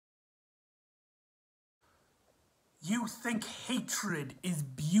You think hatred is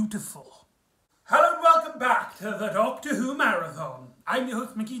beautiful. Hello and welcome back to the Doctor Who Marathon. I'm your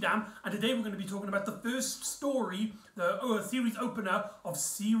host McEdam, and today we're going to be talking about the first story, the series opener of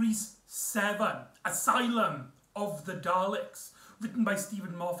Series 7, Asylum of the Daleks, written by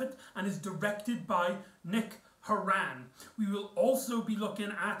Stephen Moffat and is directed by Nick Horan. We will also be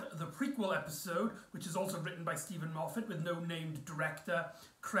looking at the prequel episode, which is also written by Stephen Moffat with no named director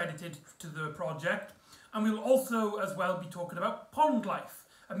credited to the project. And we will also as well be talking about Pond Life,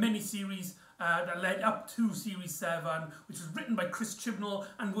 a mini-series that led up to Series 7, which was written by Chris Chibnall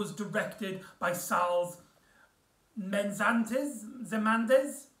and was directed by Sal Zemandes.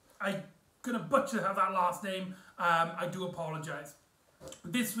 I'm going to butcher that last name. I do apologise.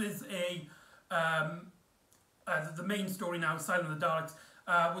 This was the main story now, Asylum of the Daleks,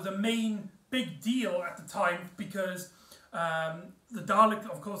 was a main big deal at the time because the Dalek,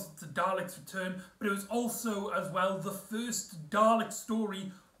 of course, it's the Daleks' return, but it was also as well the first Dalek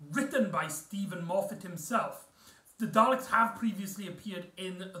story written by Stephen Moffat himself. The Daleks have previously appeared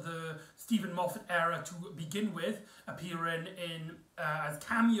in the Stephen Moffat era to begin with, appearing in as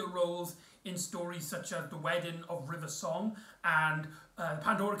cameo roles in stories such as The Wedding of River Song and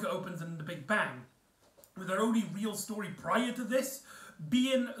Pandorica Opens and The Big Bang, with their only real story prior to this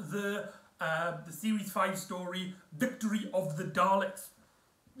being the Series 5 story, Victory of the Daleks,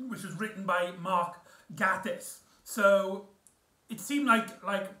 which was written by Mark Gatiss. So it seemed like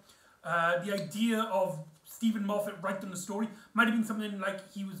the idea of Stephen Moffat writing the story might have been something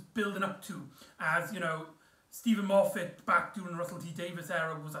like he was building up to. As, you know, Stephen Moffat, back during the Russell T Davies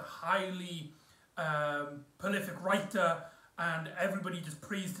era, was a highly prolific writer, and everybody just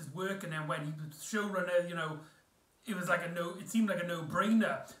praised his work. And then when he was showrunner, you know, it was like it seemed like a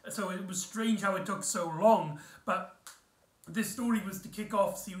no-brainer. So it was strange how it took so long. But this story was to kick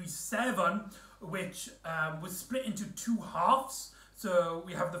off Series 7, which was split into two halves. So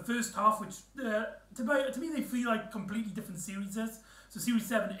we have the first half, which to me they feel like completely different series. So Series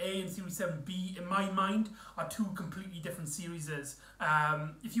 7A and Series 7B, in my mind, are two completely different series.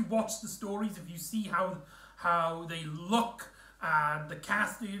 If you watch the stories, if you see how they look, the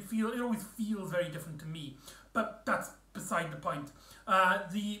cast, it always feels very different to me. But that's beside the point.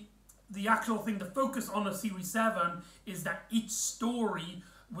 The actual thing to focus on of Series 7 is that each story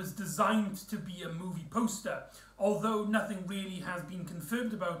was designed to be a movie poster. Although nothing really has been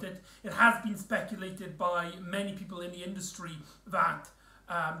confirmed about it, it has been speculated by many people in the industry that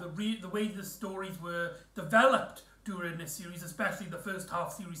the way the stories were developed during this series, especially the first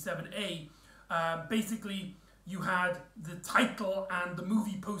half, Series 7A, basically you had the title and the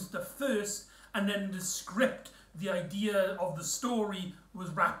movie poster first, and then the script, the idea of the story, was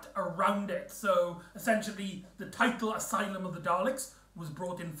wrapped around it. So essentially the title Asylum of the Daleks was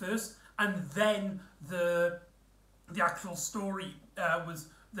brought in first, and then the actual story was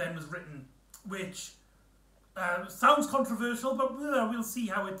written, which sounds controversial, but we'll see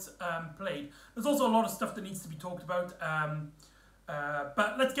how it's played. There's also a lot of stuff that needs to be talked about,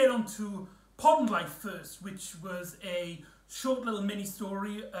 but let's get on to Pond Life first, which was a short little mini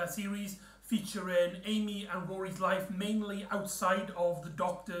story series featuring Amy and Rory's life, mainly outside of the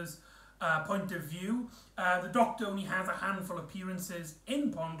Doctor's point of view. The Doctor only has a handful of appearances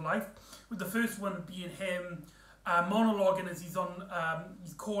in Pond Life, with the first one being him monologuing as he's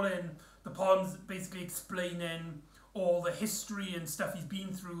calling the ponds, basically explaining all the history and stuff he's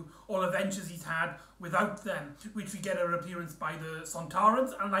been through, all adventures he's had without them, which we get an appearance by the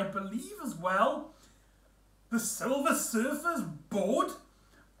Sontarans, and I believe as well the Silver Surfer's board.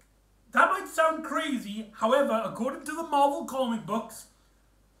 That might sound crazy, however, according to the Marvel comic books,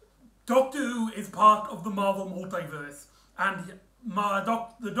 Doctor Who is part of the Marvel multiverse, and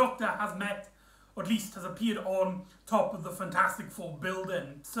the Doctor has met, or at least has appeared on top of the Fantastic Four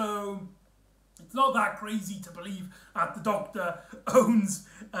building. So it's not that crazy to believe that the Doctor owns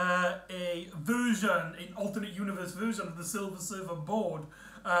an alternate universe version of the Silver Surfer board,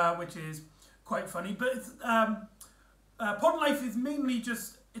 which is quite funny. But it's, Pond Life is mainly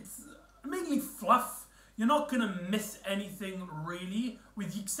mainly fluff. You're not going to miss anything really,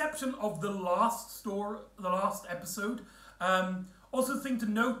 with the exception of the last episode. Also, thing to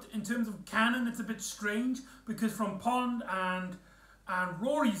note in terms of canon, it's a bit strange because from Pond and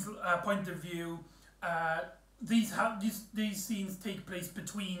Rory's point of view, these scenes take place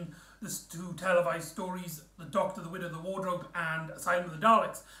between the two televised stories: The Doctor, The Widow, The Wardrobe, and Asylum of the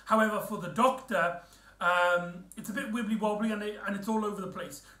Daleks. However, for the Doctor, it's a bit wibbly wobbly and it's all over the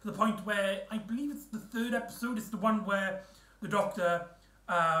place, to the point where I believe it's the third episode. It's the one where the Doctor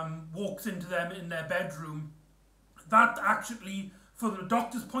walks into them in their bedroom. That actually, for the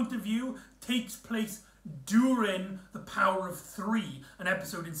Doctor's point of view, takes place during The Power of Three, an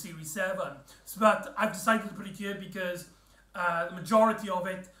episode in Series 7. So, but I've decided to put it here because the majority of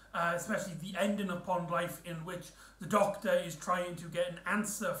it, especially the ending of Pond Life, in which the Doctor is trying to get an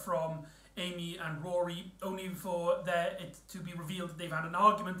answer from Amy and Rory, only for it to be revealed that they've had an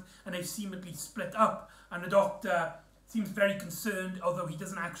argument and they've seemingly split up, and the Doctor seems very concerned, although he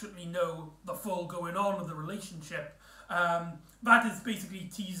doesn't actually know the full going on of the relationship. That is basically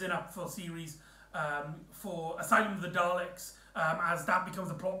teasing up for series for Asylum of the Daleks, as that becomes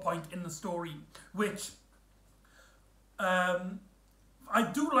a plot point in the story, which I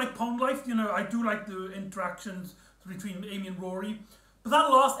do like Pond Life, you know, I do like the interactions between Amy and Rory, but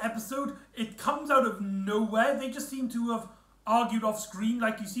that last episode, it comes out of nowhere. They just seem to have argued off screen.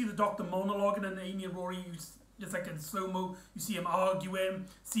 Like, you see the Doctor monologuing and Amy and Rory, just like in slow-mo, you see him arguing,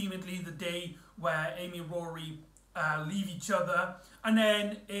 seemingly the day where Amy and Rory leave each other. And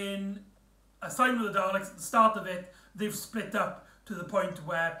then in Asylum of the Daleks, at the start of it, they've split up to the point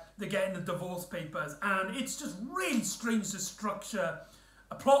where they're getting the divorce papers. And it's just really strange to structure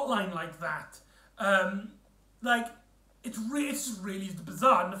a plot line like that. It's just really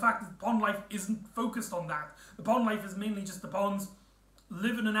bizarre, and the fact that Pond Life isn't focused on that. The Pond Life is mainly just the Ponds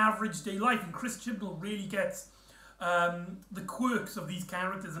living an average day life, and Chris Chibnall really gets the quirks of these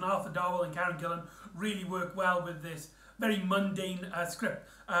characters, and Arthur Darwell and Karen Gillan really work well with this very mundane script.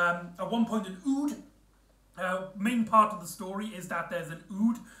 At one point, an Ood, main part of the story is that there's an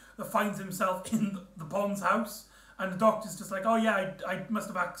Ood that finds himself in the Pond's house, and the Doctor's just like, oh yeah, I must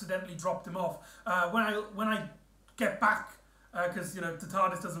have accidentally dropped him off. When I get back, because you know the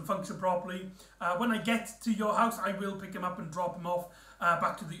TARDIS doesn't function properly, when I get to your house, I will pick him up and drop him off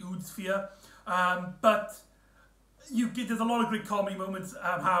back to the Ood sphere. But there's a lot of great comedy moments.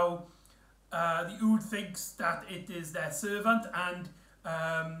 How the Ood thinks that it is their servant, and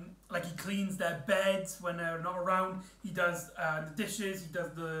like he cleans their beds when they're not around. He does the dishes. He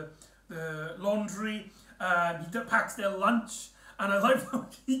does the laundry. He packs their lunch. And I like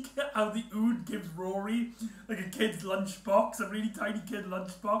how the Ood gives Rory like a kid's lunchbox, a really tiny kid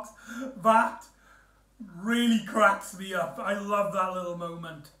lunchbox. That really cracks me up. I love that little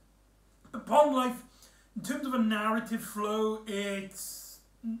moment. But Pond Life, in terms of a narrative flow, it's,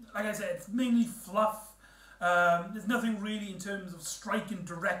 like I said, it's mainly fluff. There's nothing really in terms of striking,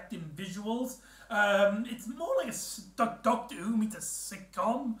 directing visuals. It's more like a Doctor Who meets a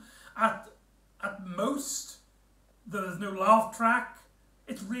sitcom at most. There's no laugh track.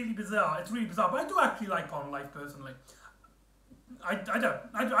 It's really bizarre. It's really bizarre. But I do actually like Pond Life personally.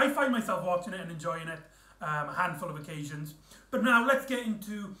 I find myself watching it and enjoying it a handful of occasions. But now let's get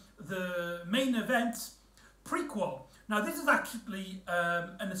into the main event, Prequel. Now this is actually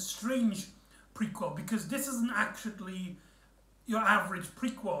an strange prequel, because this isn't actually your average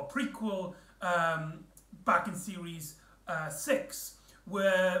prequel. Prequel back in series 6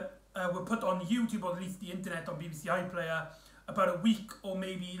 were put on YouTube, or at least the internet on BBC iPlayer, about a week or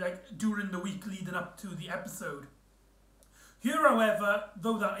maybe like during the week leading up to the episode. Here, however,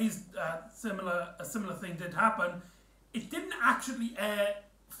 though that is a similar thing did happen, it didn't actually air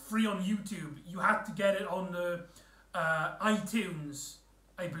free on YouTube. You had to get it on the iTunes,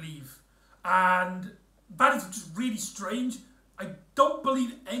 I believe. And that is just really strange. I don't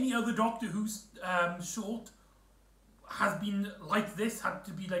believe any other Doctor Who's short has been like this, had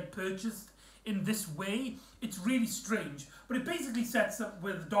to be like purchased in this way. It's really strange. But it basically sets up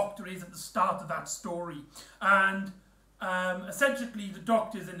where the Doctor is at the start of that story. And essentially the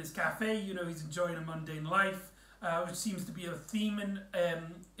Doctor is in this cafe, you know, he's enjoying a mundane life, which seems to be a theme in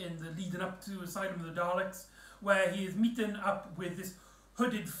the leading up to Asylum of the Daleks, where he is meeting up with this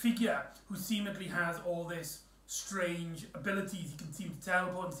hooded figure who seemingly has all this strange abilities. He can seem to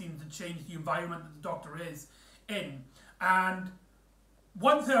teleport and seem to change the environment that the Doctor is in. And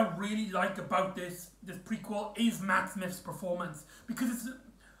one thing I really like about this prequel is Matt Smith's performance, because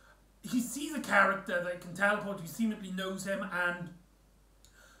he sees a character that can teleport, who seemingly knows him,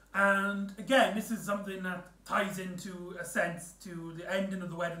 and again, this is something that ties into a sense to the ending of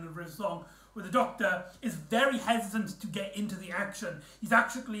The Wedding of River Song, where the Doctor is very hesitant to get into the action. He's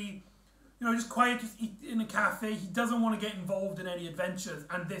actually, you know, just quiet, just in a cafe. He doesn't want to get involved in any adventures,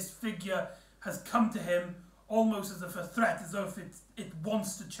 and this figure has come to him almost as if a threat, as if it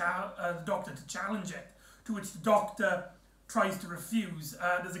wants to the Doctor to challenge it, to which the Doctor tries to refuse.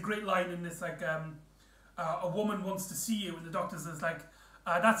 There's a great line in this, like, a woman wants to see you, and the Doctor says, like,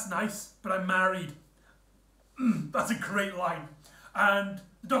 that's nice, but I'm married. That's a great line. And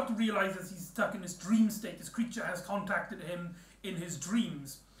the Doctor realises he's stuck in this dream state. This creature has contacted him in his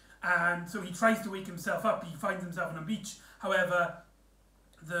dreams. And so he tries to wake himself up. He finds himself on a beach. However,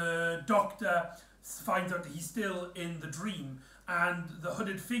 the Doctor finds out that he's still in the dream, and the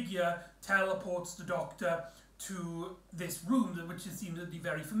hooded figure teleports the Doctor to this room, which seems to be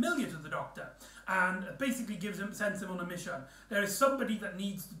very familiar to the Doctor, and basically sends him on a mission. There is somebody that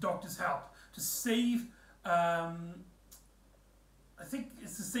needs the Doctor's help to save, I think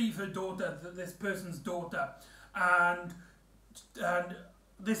it's to save her daughter, this person's daughter, and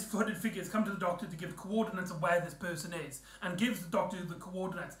this hooded figure has come to the Doctor to give coordinates of where this person is, and gives the Doctor the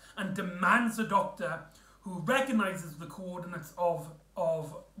coordinates, and demands the Doctor, who recognises the coordinates of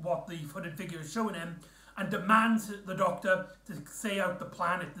what the hooded figure is showing him, and demands the Doctor to say out the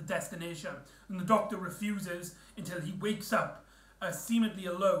planet, the destination. And the Doctor refuses until he wakes up, seemingly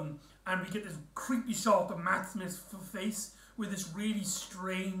alone, and we get this creepy shot of Matt Smith's face with this really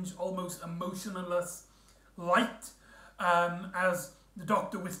strange, almost emotionless light, as the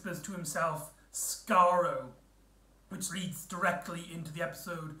Doctor whispers to himself, "Skaro," which leads directly into the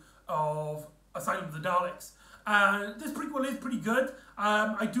episode of Asylum of the Daleks. This prequel is pretty good.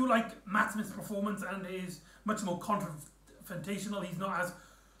 I do like Matt Smith's performance, and is much more confrontational. He's not as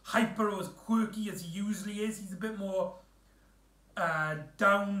hyper or as quirky as he usually is. He's a bit more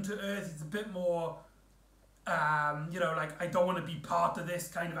down to earth. He's a bit more, like, I don't want to be part of this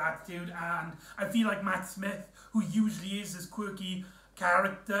kind of attitude. And I feel like Matt Smith, who usually is this quirky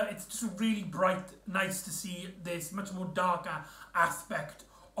character, it's just really bright, nice to see this much more darker aspect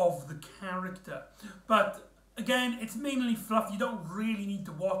of the character. But again, it's mainly fluff. You don't really need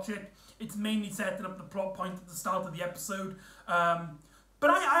to watch it. It's mainly setting up the plot point at the start of the episode. But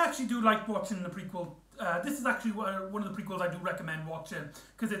I actually do like watching the prequel. This is actually one of the prequels I do recommend watching,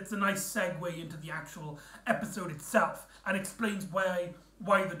 because it's a nice segue into the actual episode itself, and explains why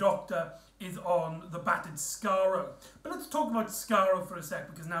the Doctor is on the battered Skaro. But let's talk about Skaro for a sec,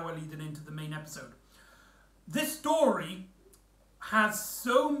 because now we're leading into the main episode. This story has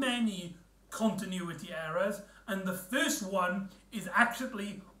so many continuity errors, and the first one is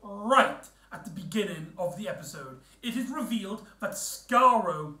actually right at the beginning of the episode. It is revealed that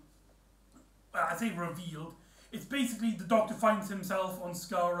Skaro, I say revealed, it's basically the Doctor finds himself on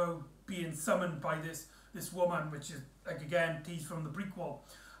Skaro being summoned by this woman, which is, like, again, teased from the prequel.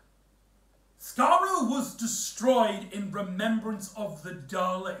 Skaro was destroyed in remembrance of the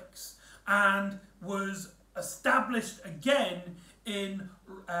Daleks, and was established again in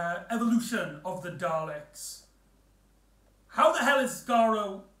Evolution of the Daleks. How the hell is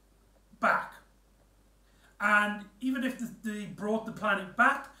Skaro back? And even if they brought the planet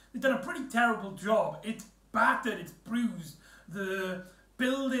back, they've done a pretty terrible job. It's battered, it's bruised. The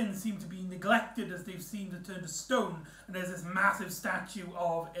buildings seem to be neglected, as they've seemed to turn to stone. And there's this massive statue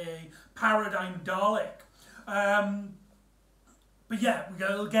of a paradigm Dalek. But yeah,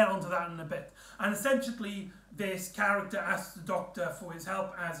 we'll get onto that in a bit. And essentially, this character asks the Doctor for his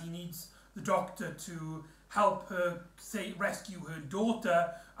help, as he needs the Doctor to help her, rescue her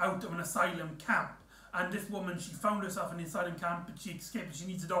daughter out of an asylum camp. And this woman, she found herself in the asylum camp, but she escaped, and she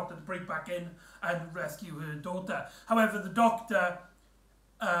needs the Doctor to break back in and rescue her daughter. However, the Doctor,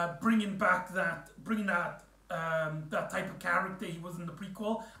 bringing that type of character he was in the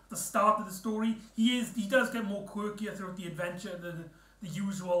prequel at the start of the story, he does get more quirkier throughout the adventure than the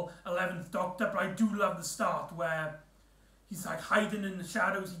usual 11th Doctor. But I do love the start where he's like hiding in the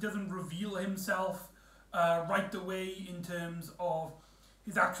shadows. He doesn't reveal himself right away in terms of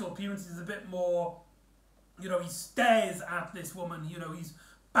his actual appearance. He's a bit more, he stares at this woman, he's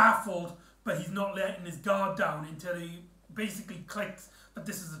baffled, but he's not letting his guard down until he basically clicks that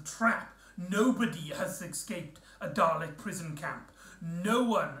this is a trap. Nobody has escaped a Dalek prison camp. No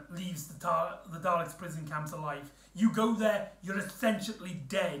one leaves the Daleks prison camps alive. You go there, you're essentially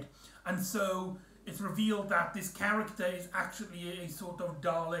dead. And so it's revealed that this character is actually a sort of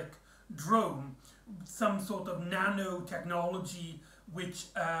Dalek drone, some sort of nanotechnology which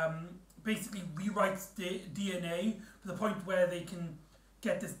basically rewrites DNA to the point where they can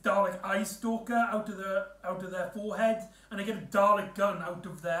get this Dalek eye stalker out of their forehead, and they get a Dalek gun out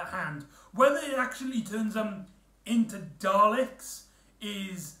of their hand. Whether it actually turns them into Daleks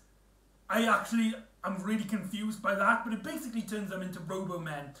I'm really confused by that, but it basically turns them into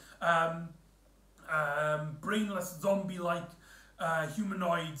Robo-Men, brainless zombie-like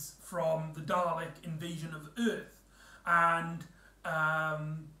humanoids from the Dalek invasion of Earth, and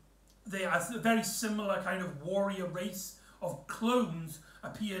they are a very similar kind of warrior race of clones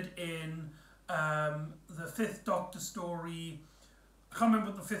appeared in the 5th Doctor story. I can't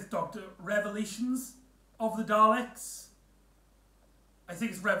remember what the 5th Doctor, Revelations of the Daleks. I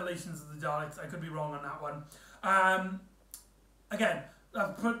think it's Revelations of the Daleks. I could be wrong on that one. Again,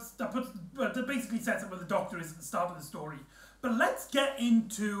 that basically sets up where the Doctor is at the start of the story. But let's get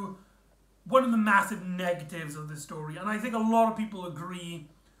into one of the massive negatives of this story, and I think a lot of people agree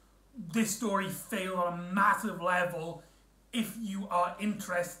this story failed on a massive level if you are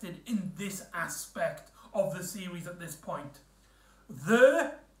interested in this aspect of the series at this point.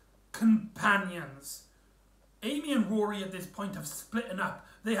 The companions. Amy and Rory at this point have split up.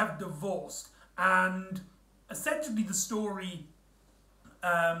 They have divorced. And essentially the story,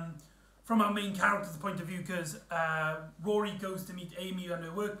 from our main character's point of view, because Rory goes to meet Amy in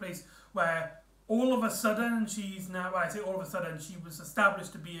her workplace, where all of a sudden she's now, well, I say all of a sudden, she was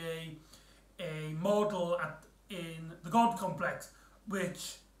established to be a model in the God Complex,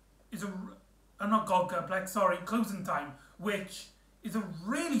 which is not God Complex, sorry, Closing Time, which is a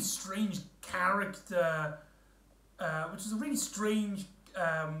really strange character, which is a really strange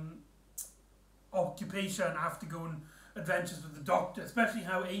occupation after going adventures with the Doctor, especially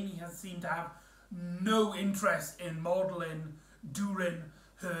how Amy has seemed to have no interest in modelling during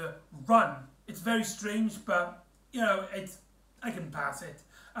her run. It's very strange, but, you know, I can pass it.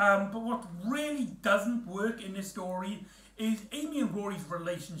 But what really doesn't work in this story is Amy and Rory's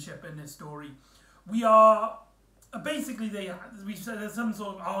relationship in this story. We are... basically, there's some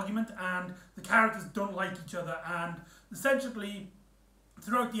sort of argument, and the characters don't like each other, and essentially,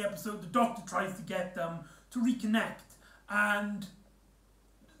 throughout the episode, the Doctor tries to get them to reconnect, and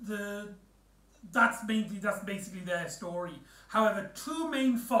that's basically their story. However, two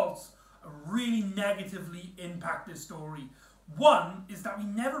main faults really negatively impact this story. One is that we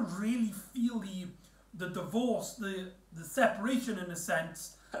never really feel the divorce, the separation in a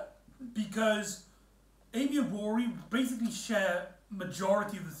sense, because Amy and Rory basically share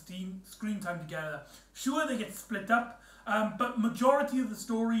majority of the screen time together. Sure, they get split up, but majority of the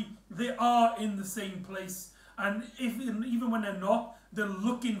story, they are in the same place. And even when they're not, they're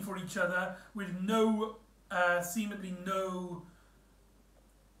looking for each other with seemingly no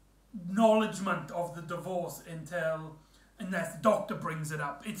acknowledgement of the divorce unless the Doctor brings it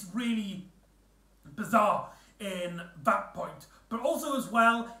up. It's really bizarre in that point. But also as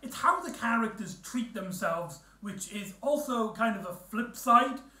well, it's how the characters treat themselves, which is also kind of a flip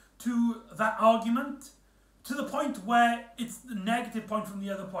side to that argument, to the point where it's the negative point from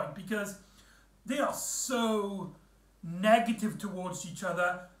the other point, because they are so negative towards each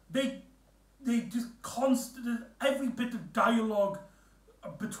other. They just every bit of dialogue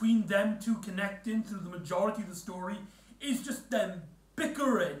between them two connecting through the majority of the story is just them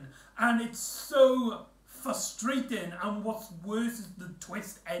bickering, and it's so frustrating. And what's worse is the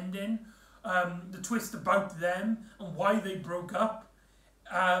twist ending, the twist about them and why they broke up,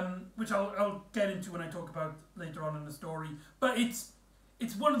 which I'll get into when I talk about later on in the story. But it's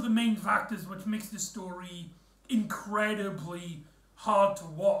one of the main factors which makes this story incredibly hard to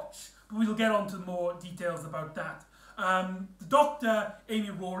watch. But we'll get on to more details about that. The Doctor, Amy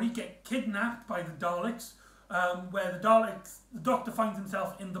and Rory, get kidnapped by the Daleks, where the Doctor finds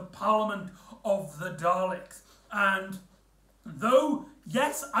himself in the Parliament of the Daleks. And though,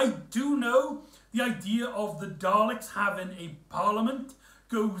 yes, I do know the idea of the Daleks having a parliament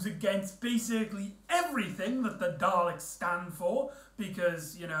goes against basically everything that the Daleks stand for,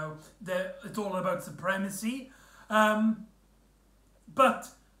 because, you know, it's all about supremacy. But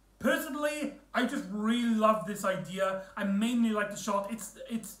personally, I just really love this idea. I mainly like the shot.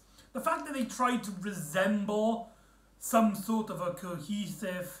 It's the fact that they tried to resemble some sort of a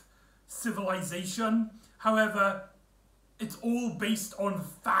cohesive civilization. However, it's all based on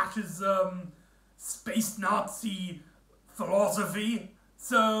fascism, space Nazi philosophy.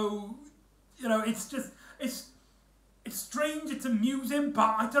 So, you know, it's strange, it's amusing,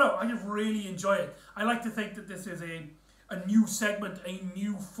 but I don't know, I just really enjoy it. I like to think that this is a new segment, a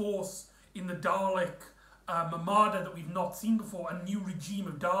new force in the Dalek Armada that we've not seen before, a new regime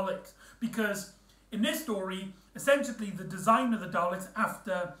of Daleks. Because in this story, essentially the design of the Daleks,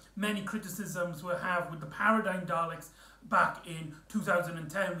 after many criticisms we have with the Paradigm Daleks back in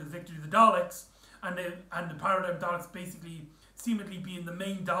 2010 with Victory of the Daleks, and the Paradigm Daleks basically seemingly being the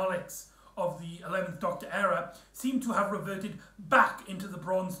main Daleks of the 11th Doctor era, seem to have reverted back into the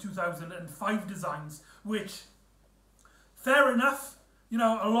Bronze 2005 designs, which, fair enough, you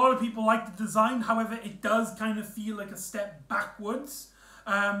know, a lot of people like the design. However, it does kind of feel like a step backwards.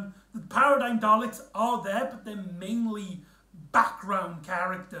 The Paradigm Daleks are there, but they're mainly background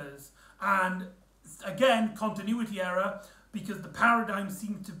characters. And again, continuity error, because the Paradigm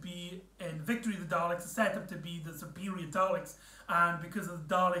seemed to be, in Victory of the Daleks, set up to be the superior Daleks, and because of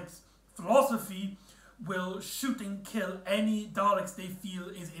the Daleks' philosophy, will shoot and kill any Daleks they feel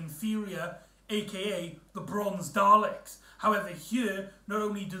is inferior, aka the Bronze Daleks. However, here, not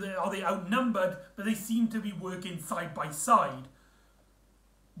only are they outnumbered, but they seem to be working side by side.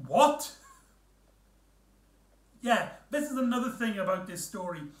 What? yeah, this is another thing about this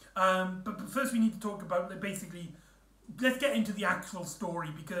story. But first we need to talk about, basically, let's get into the actual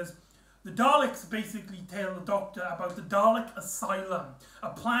story, because the Daleks basically tell the Doctor about the Dalek Asylum, a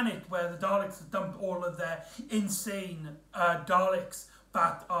planet where the Daleks have dumped all of their insane Daleks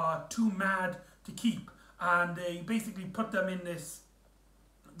that are too mad to keep, and they basically put them in this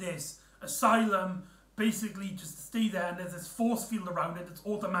asylum, basically just to stay there, and there's this force field around it. It's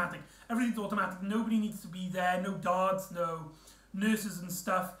automatic. Everything's automatic. Nobody needs to be there. No guards, no nurses and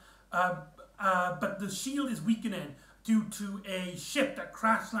stuff. But the shield is weakening due to a ship that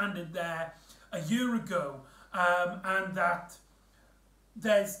crash landed there a year ago, and that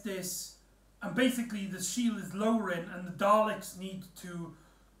there's this, and basically the shield is lowering, and the Daleks need to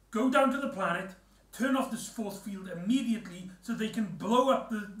go down to the planet, turn off this force field immediately so they can blow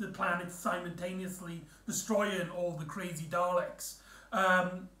up the planet simultaneously, destroying all the crazy Daleks.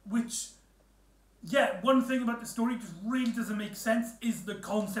 Which, yeah, one thing about the story just really doesn't make sense is the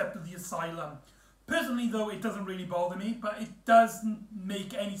concept of the asylum. Personally, though, it doesn't really bother me, but it doesn't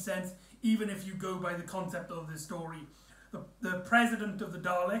make any sense even if you go by the concept of this story. The president of the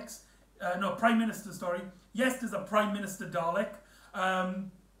Daleks, Prime Minister, sorry. Yes, there's a Prime Minister Dalek.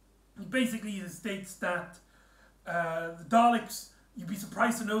 Basically, it states that the Daleks, you'd be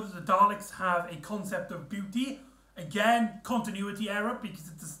surprised to know that the Daleks have a concept of beauty. Again, continuity error, because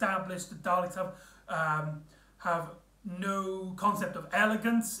it's established that Daleks have no concept of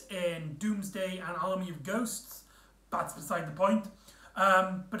elegance in Doomsday and Army of Ghosts. That's beside the point.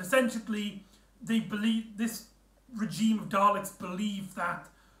 But essentially, they believe, this regime of Daleks believe that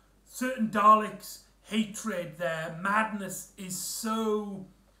certain Daleks' hatred, their madness is so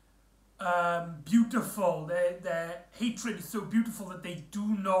beautiful. Their hatred is so beautiful that they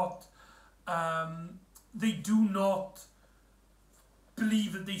do not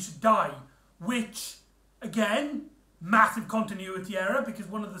believe that they should die. Which, again, massive continuity error, because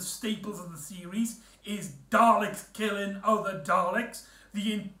one of the staples of the series is Daleks killing other Daleks.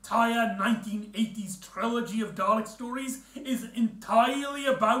 The entire 1980s trilogy of Dalek stories is entirely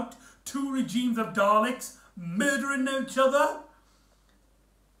about two regimes of Daleks murdering each other.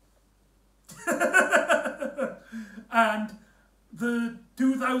 And the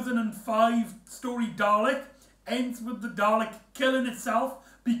 2005 story Dalek ends with the Dalek killing itself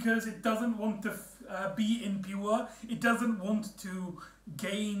because it doesn't want to be impure. It doesn't want to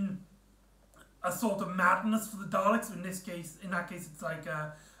gain a sort of madness for the Daleks. In that case, it's like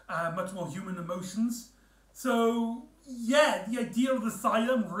much more human emotions. So yeah, the idea of the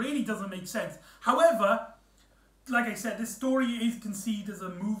asylum really doesn't make sense. However, like I said, this story is conceived as a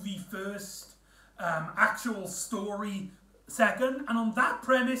movie first, actual story second, and on that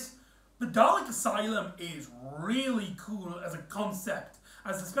premise, the Dalek Asylum is really cool as a concept,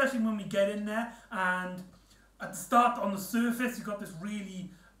 especially when we get in there, and at the start, on the surface, you've got this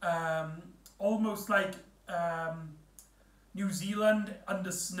really almost like New Zealand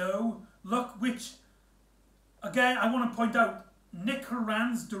under snow look, which, again, I want to point out, Nick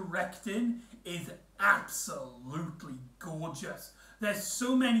Horan's directing is absolutely gorgeous. There's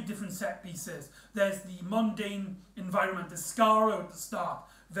so many different set pieces. There's the mundane environment, the Skaro at the start.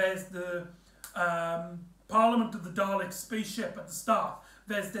 There's the Parliament of the Daleks spaceship at the start.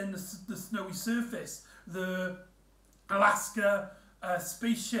 There's then the snowy surface, the Alaska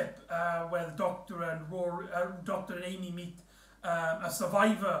spaceship where the Doctor and Amy meet a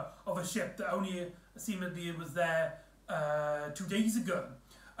survivor of a ship that only seemingly was there 2 days ago.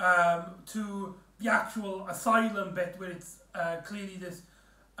 To the actual asylum bit, where it's clearly this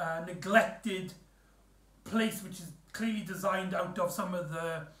neglected place, which is clearly designed out of some of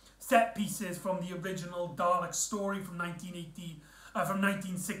the set pieces from the original Dalek story from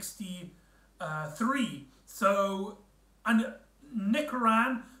 1963. So, and Nick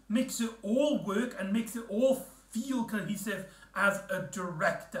Horan makes it all work and makes it all feel cohesive as a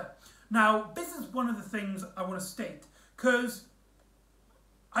director. Now, this is one of the things I want to state, because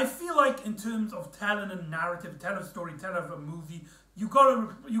I feel like in terms of telling a narrative, telling a story, telling a movie, you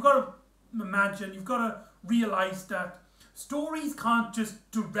gotta imagine, you've gotta realize that stories can't just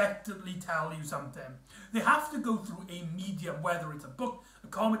directly tell you something. They have to go through a medium, whether it's a book, a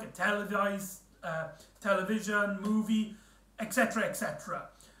comic, a television, movie, etc., etc.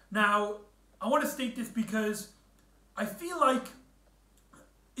 Now, I want to state this because I feel like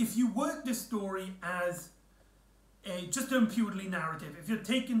if you work this story as just a purely narrative, if you're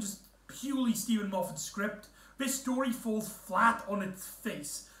taking just purely Stephen Moffat's script, this story falls flat on its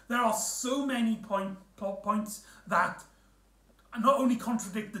face. There are so many plot points that not only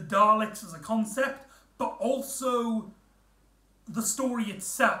contradict the Daleks as a concept, but also the story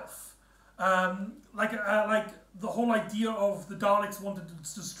itself. Like the whole idea of the Daleks wanted to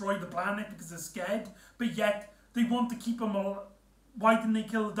destroy the planet because they're scared, but yet they want to keep them all. Why didn't they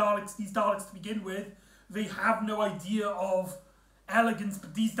kill the Daleks? These Daleks to begin with, they have no idea of elegance,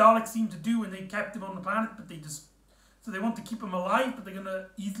 but these Daleks seem to do, and they kept them on the planet. But so they want to keep them alive, but they're gonna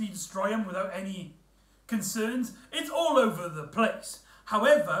easily destroy them without any concerns. It's all over the place.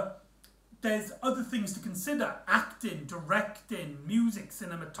 However, there's other things to consider: acting, directing, music,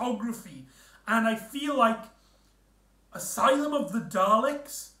 cinematography, and I feel like Asylum of the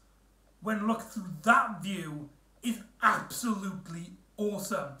Daleks, when looked through that view, is absolutely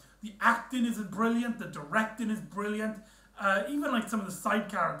awesome. The acting is brilliant, the directing is brilliant. Even like some of the side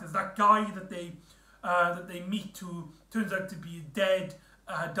characters, that guy that they meet who turns out to be a dead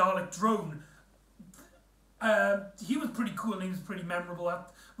Dalek drone. He was pretty cool and he was pretty memorable.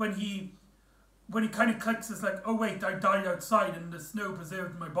 When he kind of clicks, it's like, oh wait, I died outside and the snow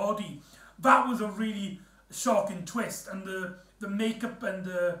preserved my body. That was a really shocking twist, and the makeup and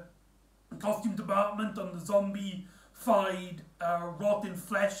the costume department on the zombified rotten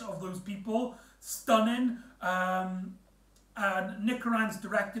flesh of those people, stunning. And Nick Moran's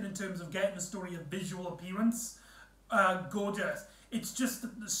directed in terms of getting the story a visual appearance, gorgeous. It's just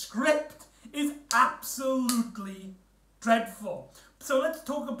that the script is absolutely dreadful. So let's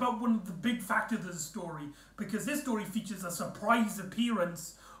talk about one of the big factors of the story, because this story features a surprise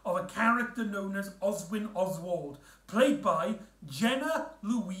appearance of a character known as Oswin Oswald, played by Jenna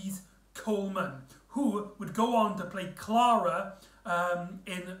Louise Coleman, who would go on to play Clara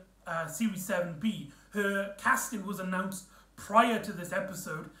in Series 7B. Her casting was announced prior to this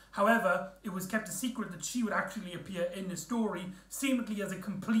episode. However, it was kept a secret that she would actually appear in the story, seemingly as a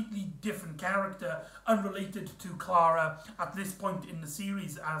completely different character, unrelated to Clara at this point in the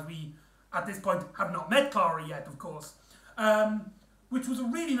series, as we, at this point, have not met Clara yet, of course. Which was a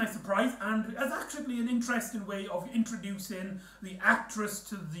really nice surprise, and is actually an interesting way of introducing the actress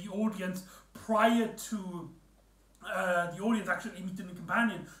to the audience prior to the audience actually meeting the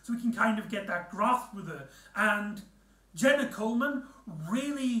companion, so we can kind of get that grasp with her. And Jenna Coleman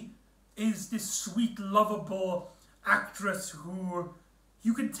really is this sweet, lovable actress who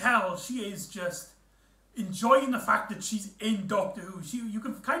you can tell she is just enjoying the fact that she's in Doctor Who. You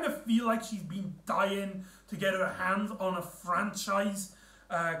can kind of feel like she's been dying to get her hands on a franchise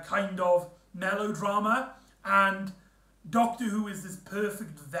kind of melodrama, and Doctor Who is this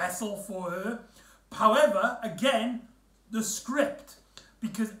perfect vessel for her. However, again, the script,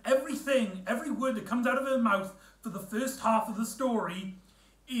 because every word that comes out of her mouth for the first half of the story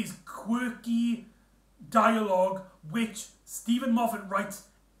is quirky dialogue, which Stephen Moffat writes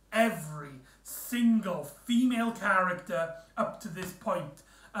every single female character up to this point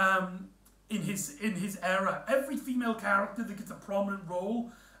in his era. Every female character that gets a prominent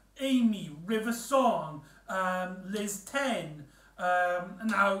role: Amy, River Song, Liz Ten, and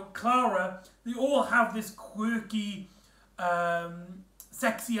now Clara. They all have this quirky,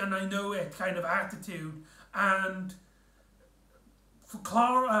 sexy and I know it kind of attitude. And for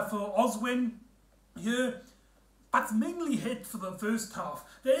Oswin here, that's mainly hit for the first half.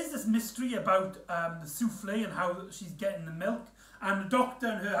 There is this mystery about the souffle and how she's getting the milk, and the Doctor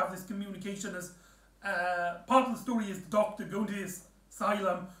and her have this communication as part of the story is the Doctor going to his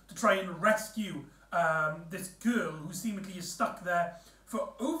asylum to try and rescue this girl who seemingly is stuck there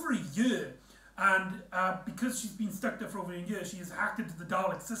for over a year. And because she's been stuck there for over a year, she is hacked into the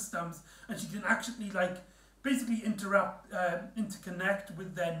Dalek systems, and she can actually basically interconnect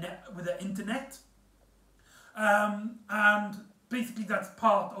with their internet. And basically that's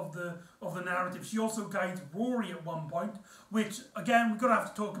part of the narrative. She also guides Rory at one point, which again we're gonna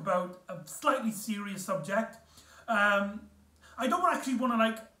have to talk about a slightly serious subject. I don't actually want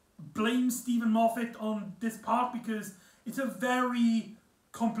to blame Stephen Moffat on this part, because it's a very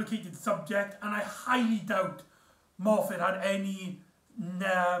complicated subject, and I highly doubt Moffat had any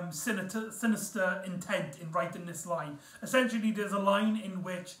sinister intent in writing this line. Essentially, there's a line in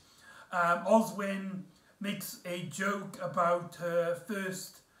which Oswin makes a joke about her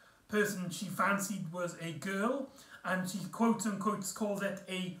first person she fancied was a girl, and she quotes unquote calls it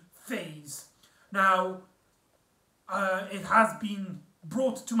a phase. Now, it has been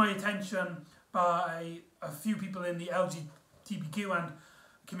brought to my attention by a few people in the LGBTQ and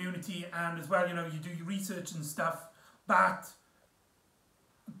community, and as well, you do your research and stuff, that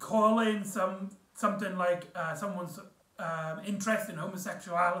calling something like someone's interest in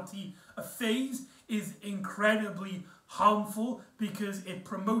homosexuality a phase is incredibly harmful, because it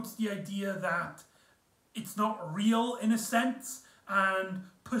promotes the idea that it's not real in a sense, and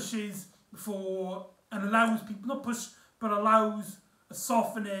pushes for and allows people, not push, but allows a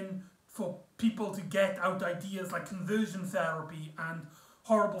softening for people to get out ideas like conversion therapy and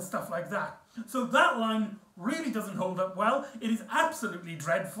horrible stuff like that. So that line really doesn't hold up well. It is absolutely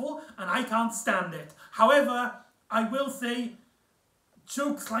dreadful, and I can't stand it. However, I will say,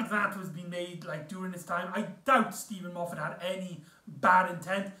 jokes like that was being made like during his time. I doubt Stephen Moffat had any bad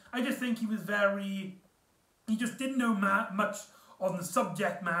intent. I just think he was he just didn't know much on the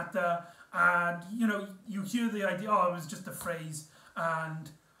subject matter, and you know, you hear the idea, oh, it was just a phrase, and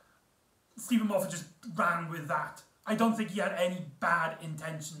Stephen Moffat just ran with that. I don't think he had any bad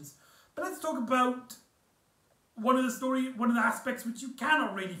intentions. But let's talk about one of the aspects which you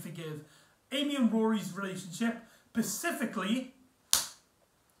cannot really forgive. Amy and Rory's relationship, specifically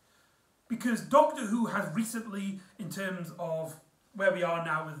because Doctor Who has recently, in terms of where we are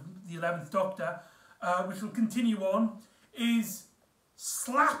now with the 11th Doctor, which will continue on, is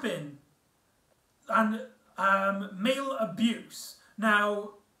slapping and male abuse.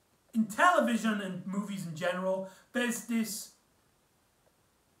 Now, in television and movies in general, there's this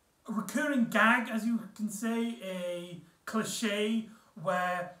recurring gag, as you can say, a cliche,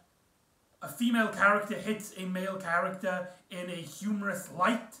 where a female character hits a male character in a humorous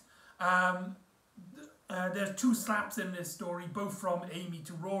light. There's two slaps in this story, both from Amy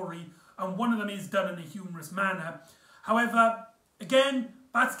to Rory, and one of them is done in a humorous manner. However, again,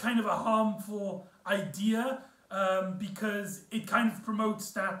 that's kind of a harmful idea, because it kind of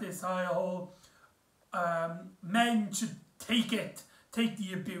promotes that this whole men should take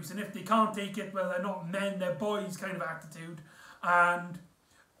the abuse, and if they can't take it, well, they're not men, they're boys kind of attitude.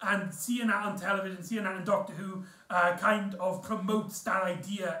 And seeing that on television, seeing that in Doctor Who, kind of promotes that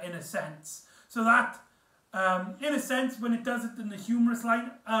idea in a sense. So that, in a sense, when it does it in the humorous light,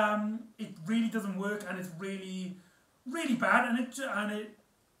 it really doesn't work, and it's really, really bad, and it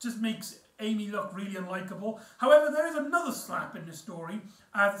just makes Amy look really unlikable. However, there is another slap in the story,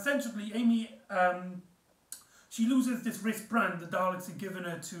 as essentially Amy, she loses this wristband the Daleks had given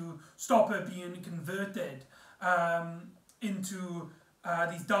her to stop her being converted into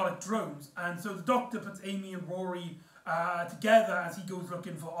these Dalek drones. And so the Doctor puts Amy and Rory together as he goes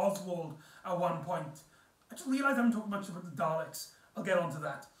looking for Oswald at one point. I just realised I haven't talked much about the Daleks. I'll get onto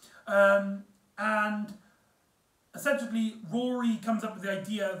that. And essentially, Rory comes up with the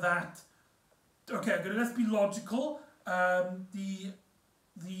idea that, okay, let's be logical.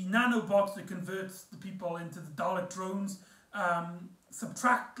 The nanobots that converts the people into the Dalek drones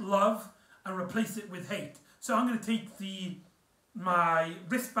subtract love and replace it with hate. So I'm going to take my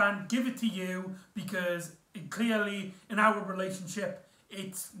wristband, give it to you, because clearly in our relationship,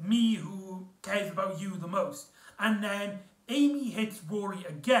 it's me who cares about you the most. And then Amy hits Rory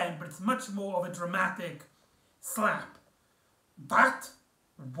again, but it's much more of a dramatic slap. That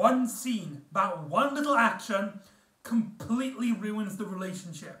one scene, that one little action, completely ruins the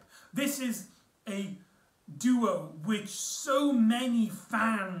relationship. This is a duo which so many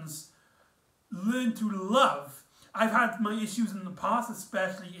fans learn to love. I've had my issues in the past,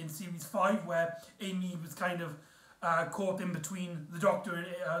 especially in Series 5, where Amy was kind of caught in between the Doctor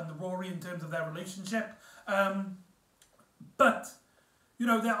and the Rory in terms of their relationship. But, you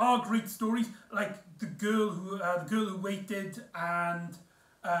know, there are great stories, like the girl who waited, and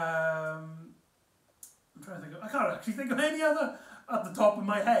I'm trying to think of, I can't actually think of any other at the top of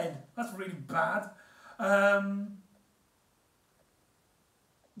my head. That's really bad.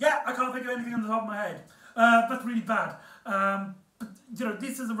 Yeah, I can't think of anything on the top of my head. That's really bad. But, you know,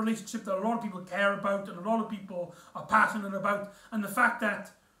 this is a relationship that a lot of people care about and a lot of people are passionate about. And the fact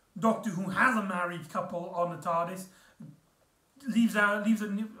that Doctor Who has a married couple on the TARDIS leaves a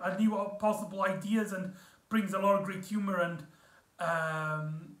new possible ideas and brings a lot of great humour and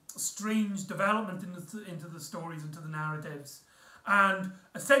strange development into the stories, into the narratives. And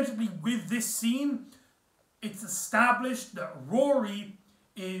essentially with this scene, it's established that Rory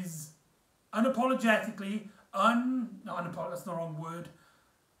is unapologetically, that's the wrong word,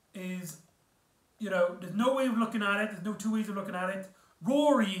 is, you know, there's no way of looking at it, there's no two ways of looking at it.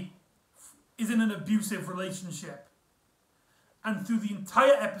 Rory is in an abusive relationship. And through the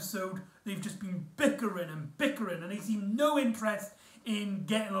entire episode, they've just been bickering, and they seem no interest in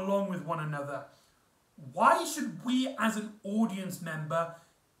getting along with one another. Why should we, as an audience member,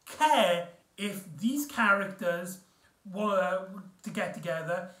 care if these characters were to get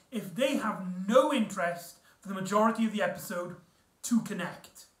together if they have no interest for the majority of the episode to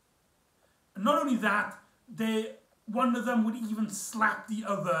connect? And not only that, one of them would even slap the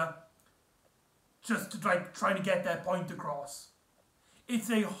other just to try to get their point across. It's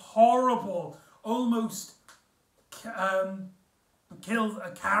a horrible, almost kills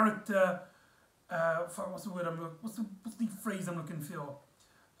a character. What's the phrase I'm looking for?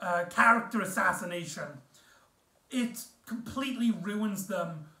 character assassination. It completely ruins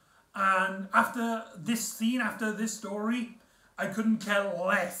them. And after this scene, after this story, I couldn't care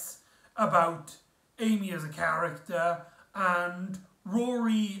less about Amy as a character. And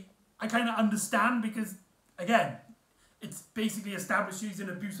Rory, I kind of understand because, again, it's basically established she's in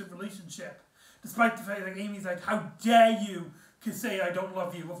an abusive relationship. Despite the fact that Amy's like, how dare you say I don't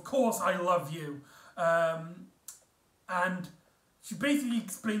love you? Of course I love you. And she basically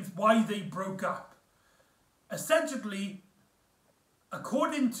explains why they broke up. Essentially,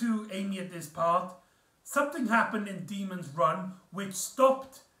 according to Amy at this part, something happened in Demon's Run which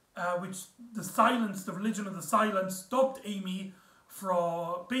stopped, the religion of the silence stopped Amy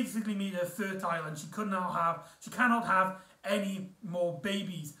from, basically made her fertile, and she cannot have any more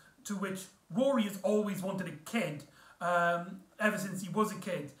babies. To which Rory has always wanted a kid, ever since he was a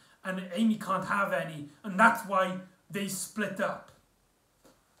kid, and Amy can't have any, and that's why they split up.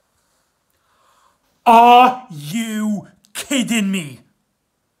 Are you kidding me?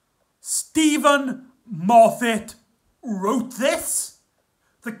 Stephen Moffat wrote this?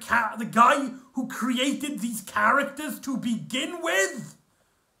 The guy who created these characters to begin with?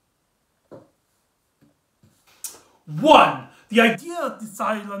 1. The idea of the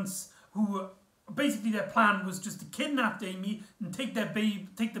Silence, who basically their plan was just to kidnap Amy and take the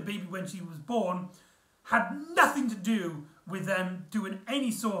baby when she was born, had nothing to do with them doing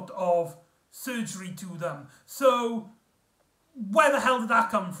any sort of surgery to them. So, where the hell did that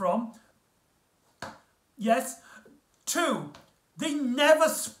come from? Yes. 2. They never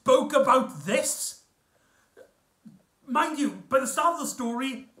spoke about this. Mind you, by the start of the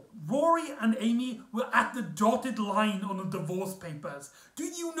story, Rory and Amy were at the dotted line on the divorce papers. Do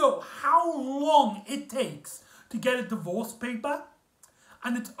you know how long it takes to get a divorce paper?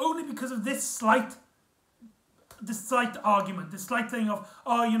 And it's only because of this slight argument, this slight thing of,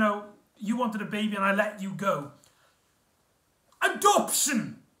 oh, you know, you wanted a baby and I let you go.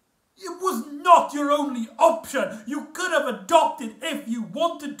 Adoption! It was not your only option. You could have adopted if you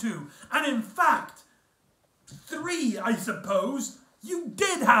wanted to. And in fact, 3, I suppose, you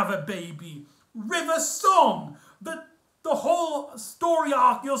did have a baby. River Song. The whole story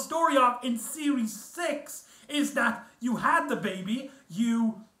arc, your story arc in series 6 is that you had the baby,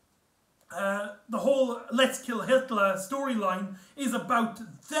 the whole Let's Kill Hitler storyline is about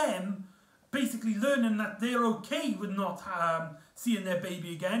them basically learning that they're okay with not seeing their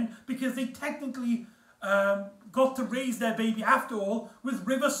baby again, because they technically got to raise their baby after all with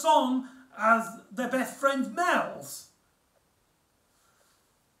River Song as their best friend Mel's.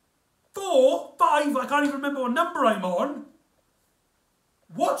 4, 5, I can't even remember what number I'm on.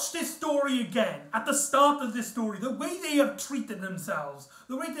 Watch this story again. At the start of this story, the way they have treated themselves,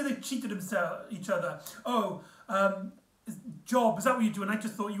 the way that they've cheated each other. Oh, Job, is that what you're doing? I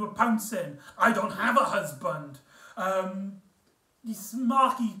just thought you were pouncing. I don't have a husband. These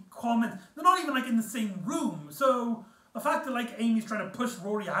smarky comments. They're not even like in the same room. So the fact that like Amy's trying to push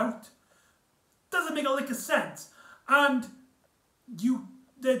Rory out doesn't make a lick of sense. And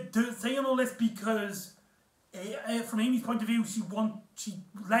they're saying all this because from Amy's point of view, she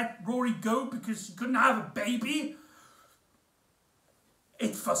let Rory go because she couldn't have a baby.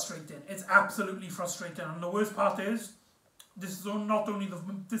 It's frustrating. It's absolutely frustrating. And the worst part is, this is not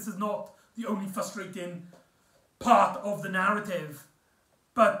the only frustrating part of the narrative,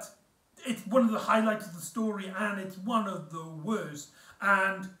 but it's one of the highlights of the story, and it's one of the worst.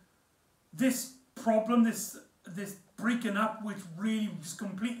 And this problem, this breaking up, which really just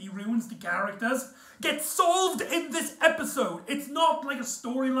completely ruins the characters, gets solved in this episode. It's not like a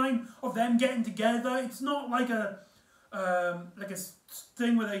storyline of them getting together. It's not like a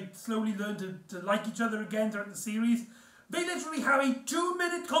thing where they slowly learn to like each other again throughout the series. They literally have a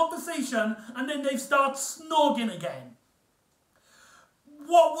 2-minute conversation and then they start snogging again.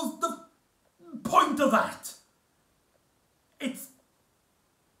 What was the point of that? It's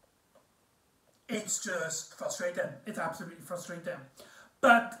just frustrating. It's absolutely frustrating.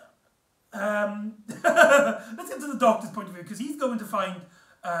 But let's get to the Doctor's point of view, because he's going to find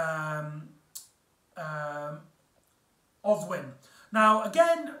Oswin. Now,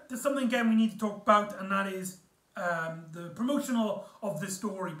 again, there's something we need to talk about, and that is the promotional of this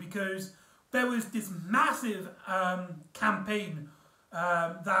story, because there was this massive campaign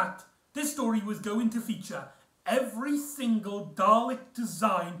that this story was going to feature every single Dalek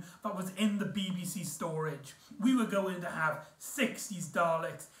design that was in the BBC storage. We were going to have 60s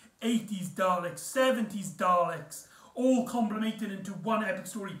Daleks, 80s Daleks, 70s Daleks, all complemented into one epic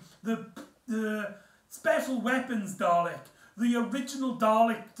story. The special weapons Dalek, the original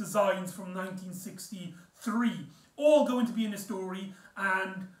Dalek designs from 1963, all going to be in the story,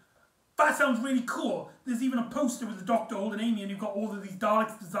 and that sounds really cool. There's even a poster with the Doctor holding Amy, and you've got all of these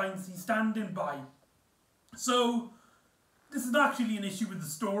Daleks designs he's standing by. So this is not actually an issue with the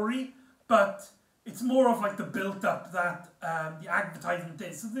story, but it's more of like the built-up that the advertisement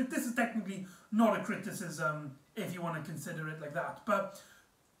is. So this is technically not a criticism if you want to consider it like that. But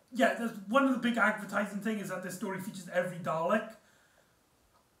yeah, there's one of the big advertising thing is that this story features every Dalek.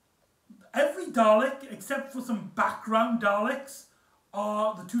 Every Dalek, except for some background Daleks,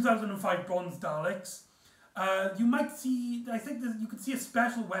 are the 2005 Bronze Daleks. You might see, I think you could see a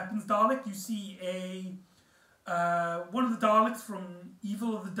special weapons Dalek. You see one of the Daleks from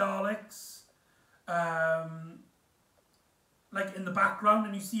Evil of the Daleks, like in the background,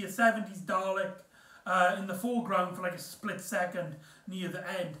 and you see a 70s Dalek in the foreground for like a split second near the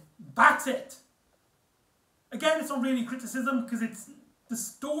end. That's it. Again, it's not really criticism because the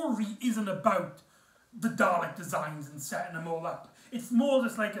story isn't about the Dalek designs and setting them all up. It's more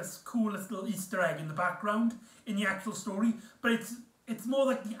just like a coolest little Easter egg in the background in the actual story, but it's more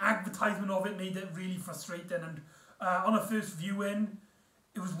like the advertisement of it made it really frustrating, and on a first viewing,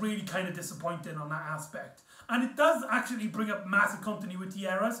 it was really kind of disappointing on that aspect. And it does actually bring up massive continuity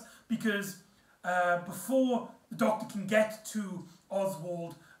errors, because before the Doctor can get to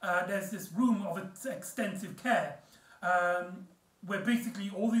Oswald, there's this room of extensive care, where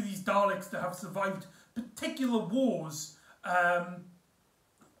basically all of these Daleks that have survived particular wars are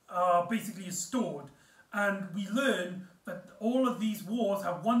basically stored. And we learn that all of these wars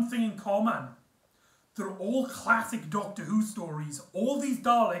have one thing in common. They're all classic Doctor Who stories. All these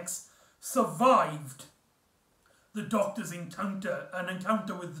Daleks survived the Doctor's encounter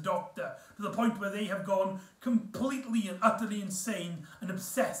with the Doctor, to the point where they have gone completely and utterly insane and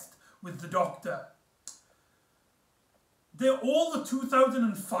obsessed with the Doctor. They're all the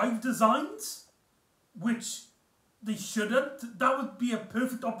 2005 designs, which they shouldn't. That would be a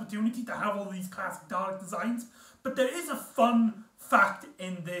perfect opportunity to have all these classic Dalek designs. But there is a fun fact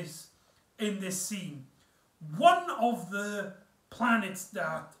in this scene. One of the planets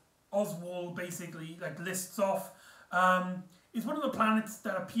that Oswald basically lists off is one of the planets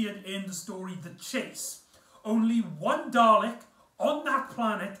that appeared in the story The Chase. Only one Dalek on that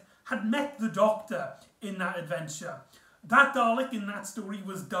planet had met the Doctor in that adventure. That Dalek in that story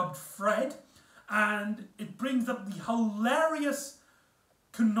was dubbed Fred, and it brings up the hilarious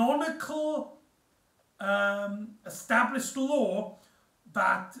canonical established law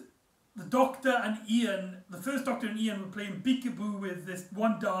that the Doctor and Ian, the first Doctor and Ian, were playing peekaboo with this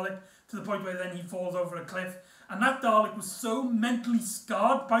one Dalek to the point where then he falls over a cliff. And that Dalek was so mentally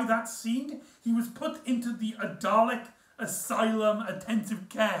scarred by that scene, he was put into the Dalek Asylum intensive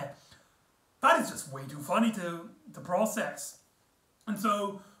care. That is just way too funny to process. And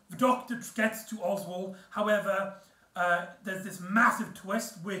so the Doctor gets to Oswald. However, there's this massive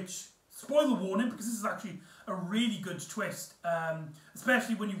twist, which, spoiler warning, because this is actually a really good twist,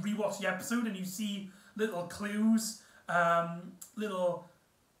 especially when you rewatch the episode and you see little clues, when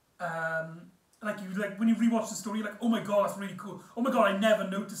you rewatch the story, you're like, oh my god, that's really cool. Oh my god, I never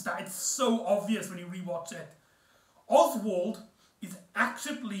noticed that. It's so obvious when you rewatch it. Oswald is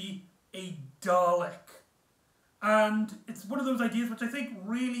actually a Dalek. And it's one of those ideas which I think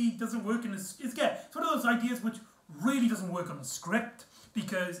really doesn't work in this. It's one of those ideas which really doesn't work on the script,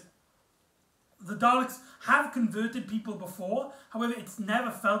 because the Daleks have converted people before. However, it's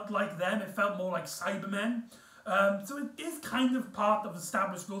never felt like them. It felt more like Cybermen. So it is kind of part of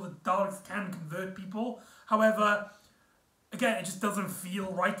established law that Daleks can convert people. However, again, it just doesn't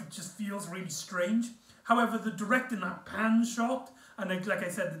feel right. It just feels really strange. However, the direct in that pan shot, and like I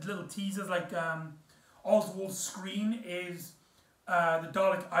said, the little teasers, Oswald's screen is the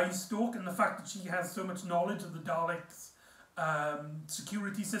Dalek eye stalk, and the fact that she has so much knowledge of the Daleks'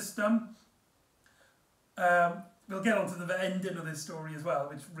 security system. We'll get on to the ending of this story as well,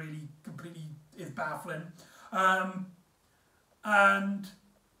 which really completely is baffling. And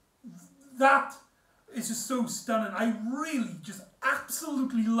that is just so stunning. I really just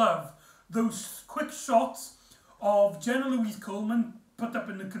absolutely love those quick shots of Jenna Louise Coleman put up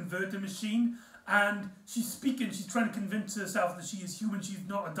in the converter machine, and she's speaking, she's trying to convince herself that she is human, she's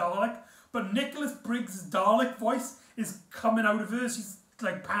not a Dalek, but Nicholas Briggs' Dalek voice is coming out of her. She's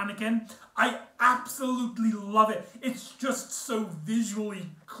panicking. I absolutely love it. It's just so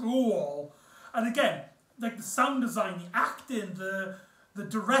visually cool. And again, the sound design, the acting, the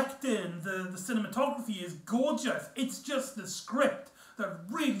directing, the cinematography is gorgeous. It's just the script that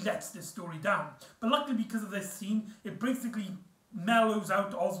really lets this story down. But luckily, because of this scene, it basically mellows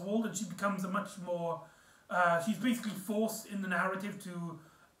out Oswald, and she becomes a much more... she's basically forced in the narrative to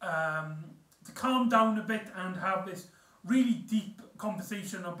to calm down a bit and have this really deep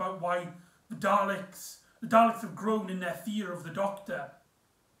conversation about why the Daleks have grown in their fear of the Doctor.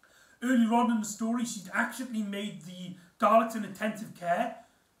 Earlier on in the story, she'd actually made the Daleks in intensive care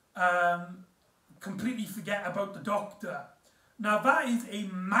completely forget about the Doctor. Now that is a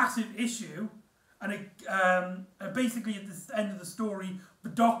massive issue, and basically at the end of the story, the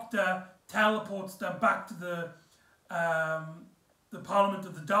Doctor teleports them back to the Parliament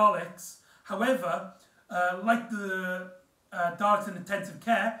of the Daleks. However, like the Daleks in intensive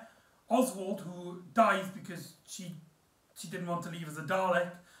care, Oswald, who dies because she didn't want to leave as a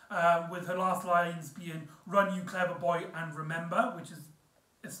Dalek, with her last lines being "Run, you clever boy, and remember," which is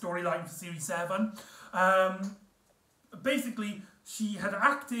a storyline for Series 7. Basically, she had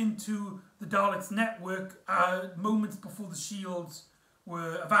hacked into the Daleks' network moments before the shields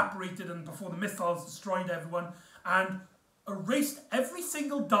were evaporated and before the missiles destroyed everyone, and erased every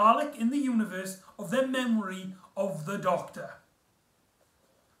single Dalek in the universe of their memory of the Doctor.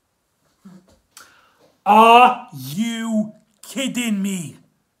 Are you kidding me?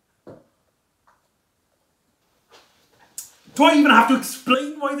 Do I even have to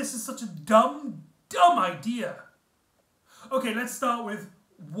explain why this is such a dumb idea? Okay, let's start with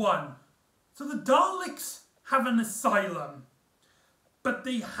 1. So the Daleks have an asylum, but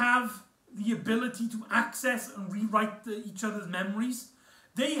they have the ability to access and rewrite each other's memories.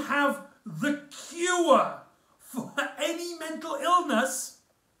 They have the cure for any mental illness.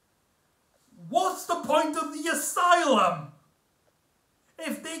 What's the point of the asylum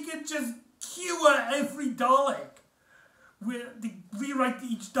if they could just cure every Dalek? They rewrite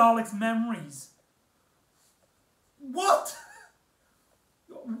each Dalek's memories. What?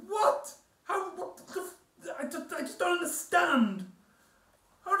 What? How? I just don't understand.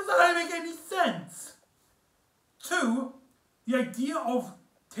 How does that make any sense? 2, the idea of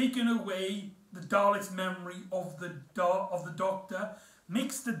taking away the Daleks' memory of the Doctor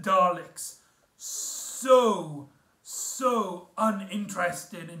makes the Daleks so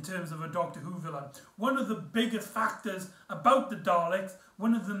uninterested in terms of a Doctor Who villain. One of the biggest factors about the Daleks,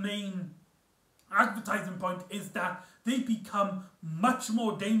 one of the main advertising point, is that they become much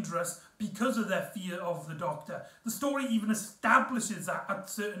more dangerous because of their fear of the Doctor. The story even establishes that at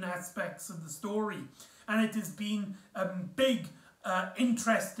certain aspects of the story, and it has been a big,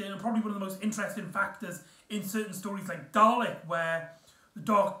 interesting, and probably one of the most interesting factors in certain stories like Dalek, where the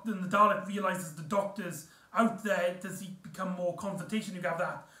Dalek realises the Doctor's out there. Does he become more confrontation? You have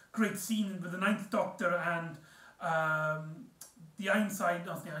that great scene with the 9th Doctor and the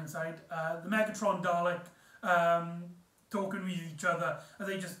Megatron Dalek talking with each other, and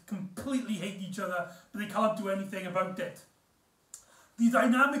they just completely hate each other, but they can't do anything about it. The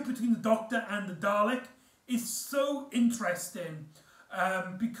dynamic between the Doctor and the Dalek is so interesting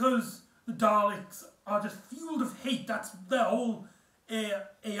because the Daleks are just fueled of hate. That's their whole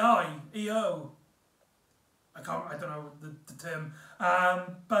AO. I don't know the term,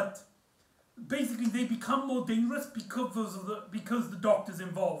 but basically they become more dangerous because the Doctor's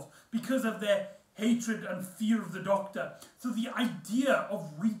involved, because of their hatred and fear of the Doctor. So the idea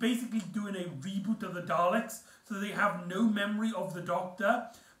of basically doing a reboot of the Daleks, so they have no memory of the Doctor,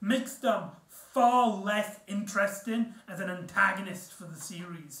 makes them far less interesting as an antagonist for the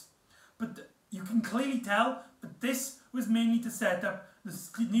series. But you can clearly tell that this was mainly to set up the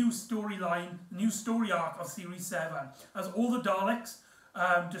new storyline, new story arc of Series 7, as all the Daleks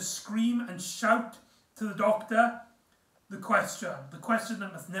just scream and shout to the Doctor the question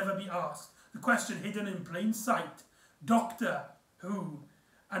that must never be asked, the question hidden in plain sight: Doctor Who?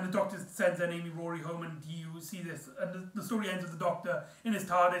 And the Doctor sends then Amy Rory home, and you see this, and the story ends with the Doctor in his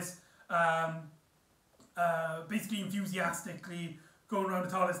TARDIS, basically enthusiastically going around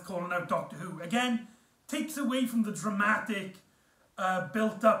the TARDIS calling out Doctor Who. Again, takes away from the dramatic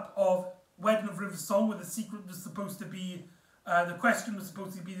built-up of Wedding of River Song, where the secret was supposed to be, the question was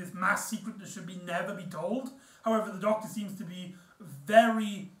supposed to be this mass secret that should never be told. However, the Doctor seems to be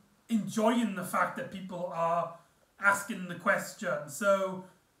very enjoying the fact that people are asking the question. So,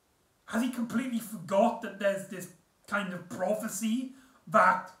 has he completely forgot that there's this kind of prophecy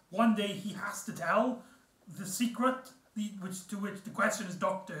that one day he has to tell the secret, to which the question is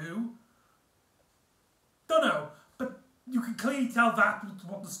Doctor Who? Don't know, but you can clearly tell that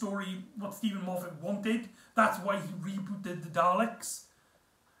what Stephen Moffat wanted. That's why he rebooted the Daleks.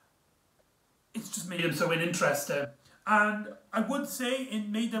 It's just made him so uninteresting. And I would say it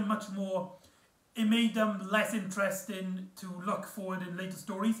made them less interesting to look forward in later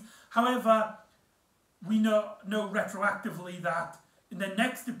stories. However, we know retroactively that in their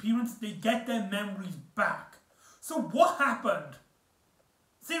next appearance, they get their memories back. So what happened?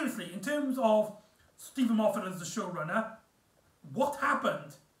 seriously, in terms of Stephen Moffat as the showrunner, what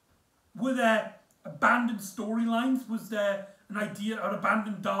happened? Were there abandoned storylines? Was there an idea, an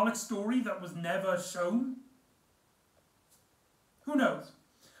abandoned Dalek story that was never shown? Who knows?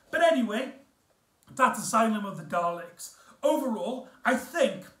 But anyway, that's Asylum of the Daleks. Overall, I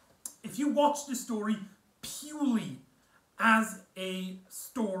think if you watch this story purely as a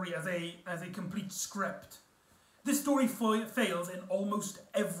story, as a complete script, this story fails in almost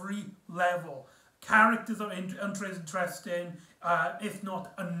every level. Characters are interesting, if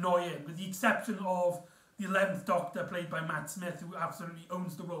not annoying, with the exception of the 11th Doctor, played by Matt Smith, who absolutely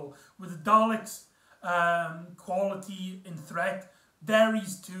owns the role. With the Daleks' quality in threat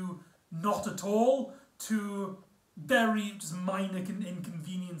varies to not at all, to very just minor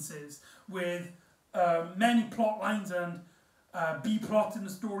inconveniences, with many plot lines and B-plots in the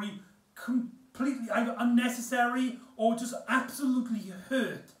story completely either unnecessary or just absolutely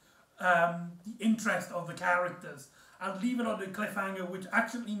hurt the interest of the characters and leave it on a cliffhanger, which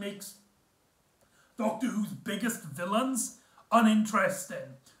actually makes Doctor Who's biggest villains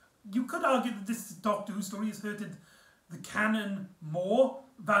uninteresting. You could argue that this Doctor Who story has hurted the canon more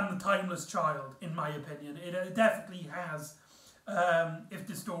than The Timeless Child, in my opinion. It definitely has, if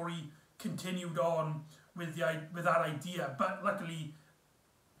the story continued on with that idea. But luckily,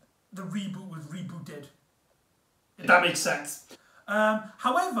 the reboot was rebooted, if that makes sense.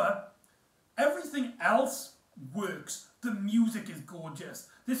 However, everything else works. The music is gorgeous.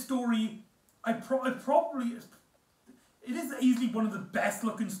 This story, it is easily one of the best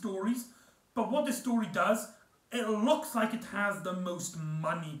looking stories, but what this story does, it looks like it has the most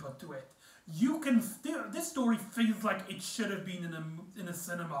money put to it. This story feels like it should have been in a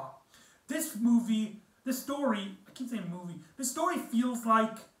cinema. This story feels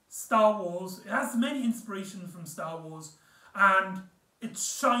like Star Wars. It has many inspirations from Star Wars, and it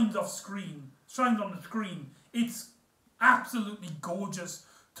shines on the screen. It's absolutely gorgeous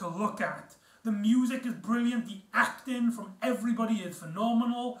to look at. The music is brilliant. The acting from everybody is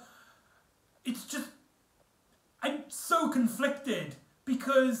phenomenal. It's just, I'm so conflicted,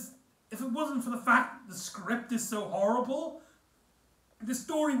 because if it wasn't for the fact that the script is so horrible, the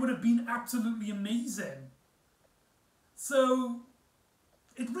story would have been absolutely amazing. So,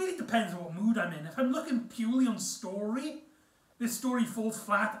 it really depends on what mood I'm in. If I'm looking purely on story, this story falls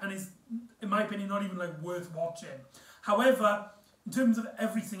flat and is, in my opinion, not even worth watching. However, in terms of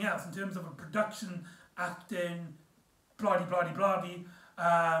everything else, in terms of a production, acting,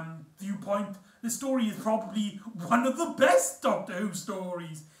 viewpoint, the story is probably one of the best Doctor Who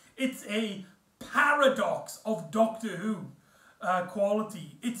stories. It's a paradox of Doctor Who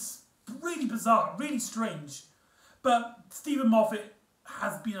quality. It's really bizarre, really strange. But Stephen Moffat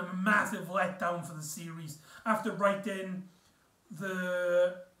has been a massive letdown for the series after writing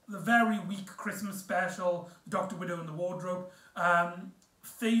the very weak Christmas special, Doctor Widow and the Wardrobe,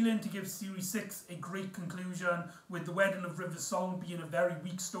 failing to give Series 6 a great conclusion, with The Wedding of River Song being a very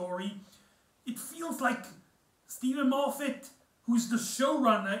weak story. It feels like Stephen Moffat, who's the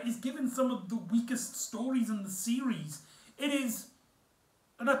showrunner, is given some of the weakest stories in the series. It is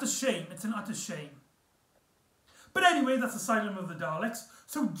an utter shame. It's an utter shame. But anyway, that's Asylum of the Daleks.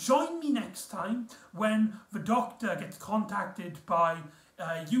 So join me next time when the Doctor gets contacted by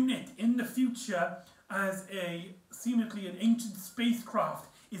a unit in the future as seemingly an ancient spacecraft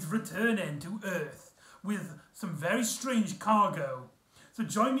is returning to Earth with some very strange cargo. So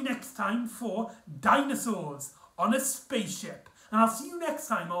join me next time for Dinosaurs on a Spaceship. And I'll see you next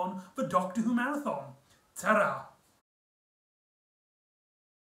time on the Doctor Who Marathon. Ta-ra!